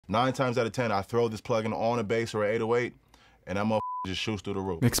9 times out of 10, I throw this plugin on a bass or an 808, and that motherfucker just shoots through the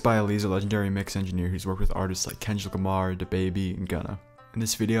roof. Mixedbyali is a legendary mix engineer who's worked with artists like Kendrick, DaBaby, and Gunna. In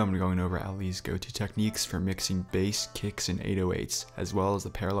this video, I'm going over Ali's go-to techniques for mixing bass, kicks, and 808s, as well as the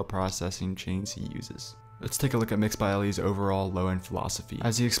parallel processing chains he uses. Let's take a look at Mixedbyali's overall low-end philosophy.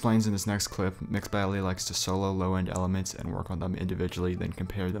 As he explains in this next clip, Mixedbyali likes to solo low-end elements and work on them individually, then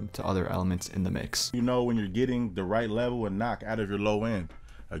compare them to other elements in the mix. You know when you're getting the right level and knock out of your low end.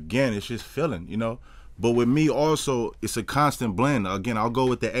 Again, it's just feeling, you know? But with me also, it's a constant blend. Again, I'll go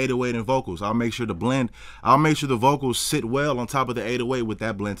with the 808 and vocals. I'll make sure the vocals sit well on top of the 808 with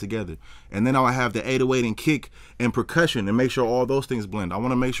that blend together. And then I'll have the 808 and kick and percussion and make sure all those things blend. I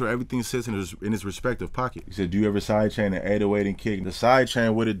want to make sure everything sits in its respective pocket. He said, do you ever sidechain an 808 and kick? The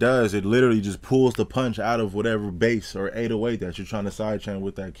sidechain, what it does, it literally just pulls the punch out of whatever bass or 808 that you're trying to sidechain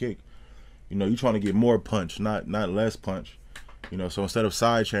with that kick. You know, you're trying to get more punch, not less punch. You know, so instead of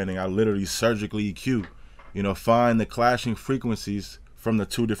side chaining, I literally surgically EQ, you know, find the clashing frequencies from the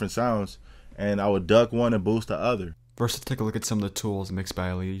two different sounds, and I would duck one and boost the other. First, let's take a look at some of the tools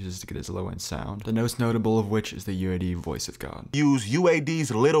Mixedbyali uses to get his low-end sound. The most notable of which is the UAD Voice of God. Use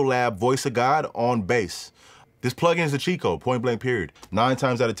UAD's Little Lab Voice of God on bass. This plugin is a cheat code, point blank period. 9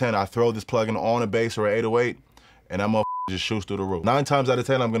 times out of 10, I throw this plugin on a bass or an 808, and I'm just shoots through the roof. 9 times out of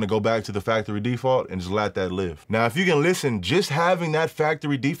 10, I'm gonna go back to the factory default and just let that live. Now, if you can listen, just having that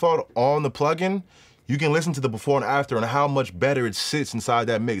factory default on the plugin, you can listen to the before and after and how much better it sits inside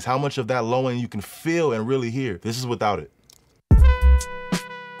that mix, how much of that low end you can feel and really hear. This is without it.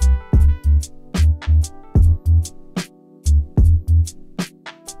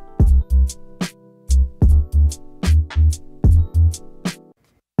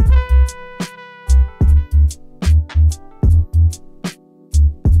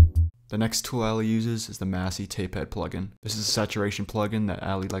 The next tool Ali uses is the Massey tape head plugin. This is a saturation plugin that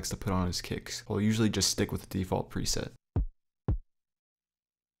Ali likes to put on his kicks. He'll usually just stick with the default preset.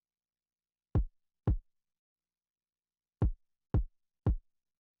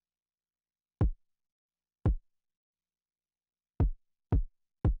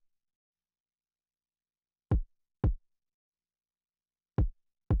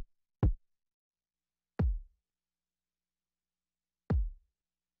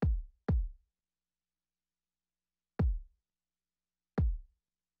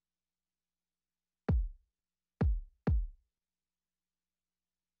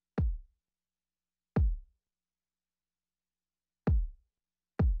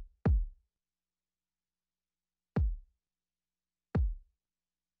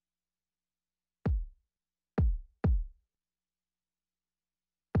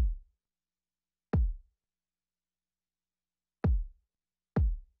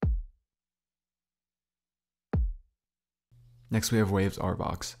 Next we have Wave's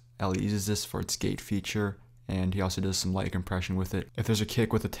R-Vox. Ali uses this for its gate feature, and he also does some light compression with it. If there's a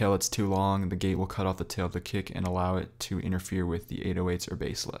kick with a tail that's too long, the gate will cut off the tail of the kick and allow it to interfere with the 808s or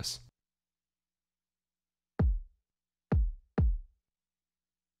bass less.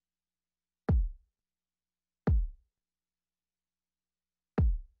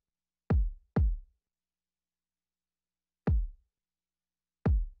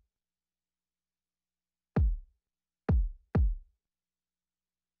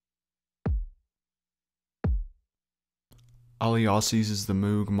 Ali also uses the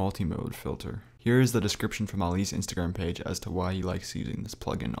Moog multi-mode filter. Here is the description from Ali's Instagram page as to why he likes using this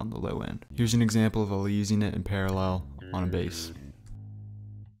plugin on the low end. Here's an example of Ali using it in parallel on a bass.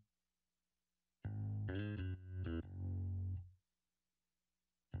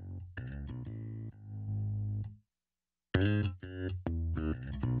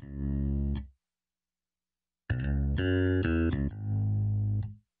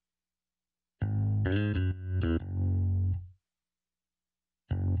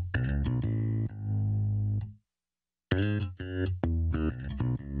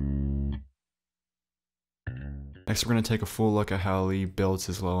 Next, we're going to take a full look at how Ali builds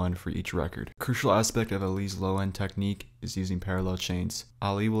his low end for each record. A crucial aspect of Ali's low end technique is using parallel chains.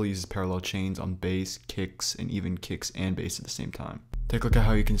 Ali will use parallel chains on bass, kicks, and even kicks and bass at the same time. Take a look at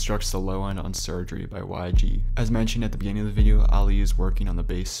how he constructs the low end on Surgery by YG. As mentioned at the beginning of the video, Ali is working on the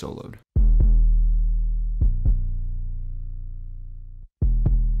bass soloed.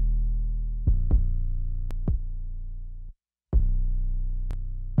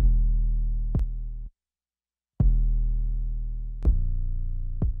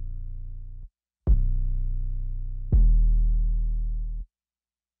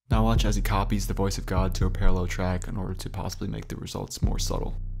 Now watch as he copies the voice of God to a parallel track in order to possibly make the results more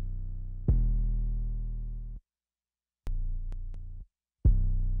subtle.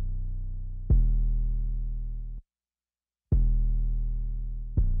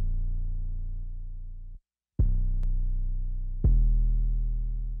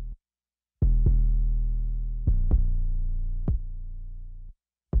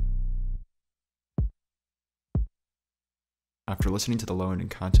 After listening to the low end in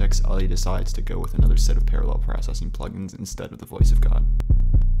context, Ali decides to go with another set of parallel processing plugins instead of the voice of God.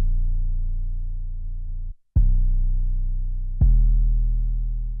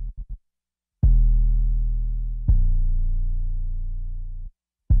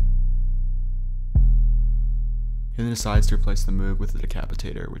 He then decides to replace the moog with the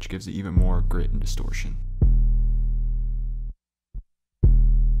decapitator, which gives it even more grit and distortion.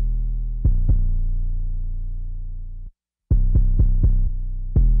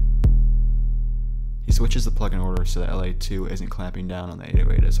 He switches the plugin order so that LA2 isn't clamping down on the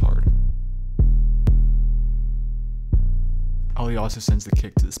 808 as hard. Ali also sends the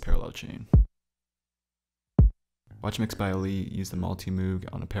kick to this parallel chain. Watch mixedbyali use the multi-moog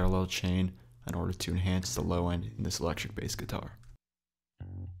on a parallel chain in order to enhance the low end in this electric bass guitar.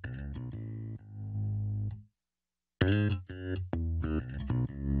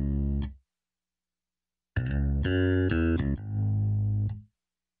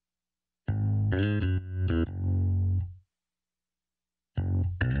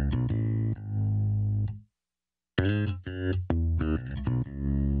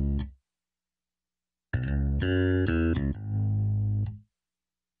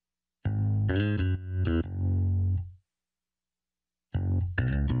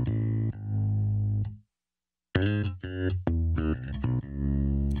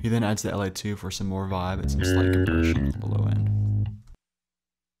 He then adds the LA2 for some more vibe and some slight compression on the low end.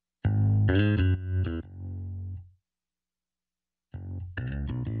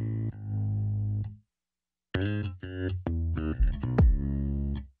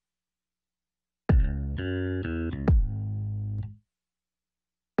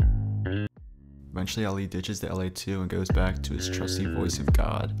 Eventually, Ali ditches the LA2 and goes back to his trusty voice of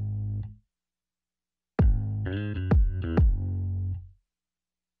God.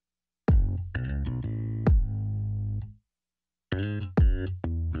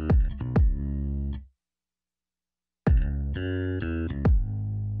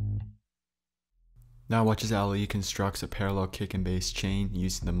 Now watch as Ali constructs a parallel kick and bass chain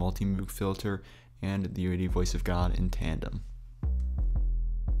using the multi-moog filter and the UAD voice of God in tandem.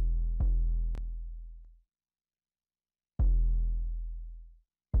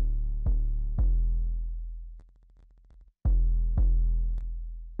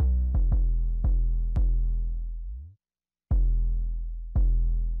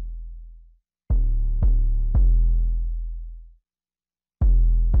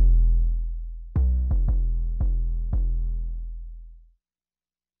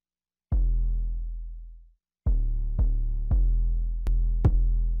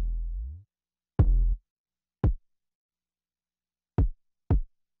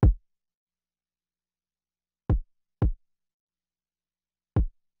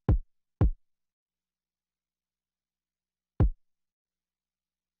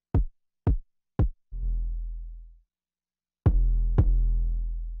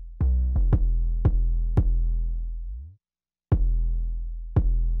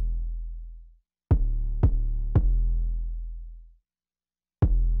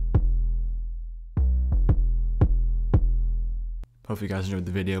 Hope you guys enjoyed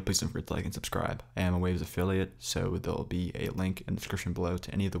the video. Please don't forget to like and subscribe. I am a Waves affiliate, so there'll be a link in the description below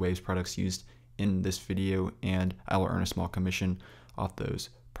to any of the Waves products used in this video, and I will earn a small commission off those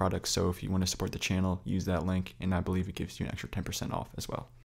products. So if you want to support the channel, use that link, and I believe it gives you an extra 10% off as well.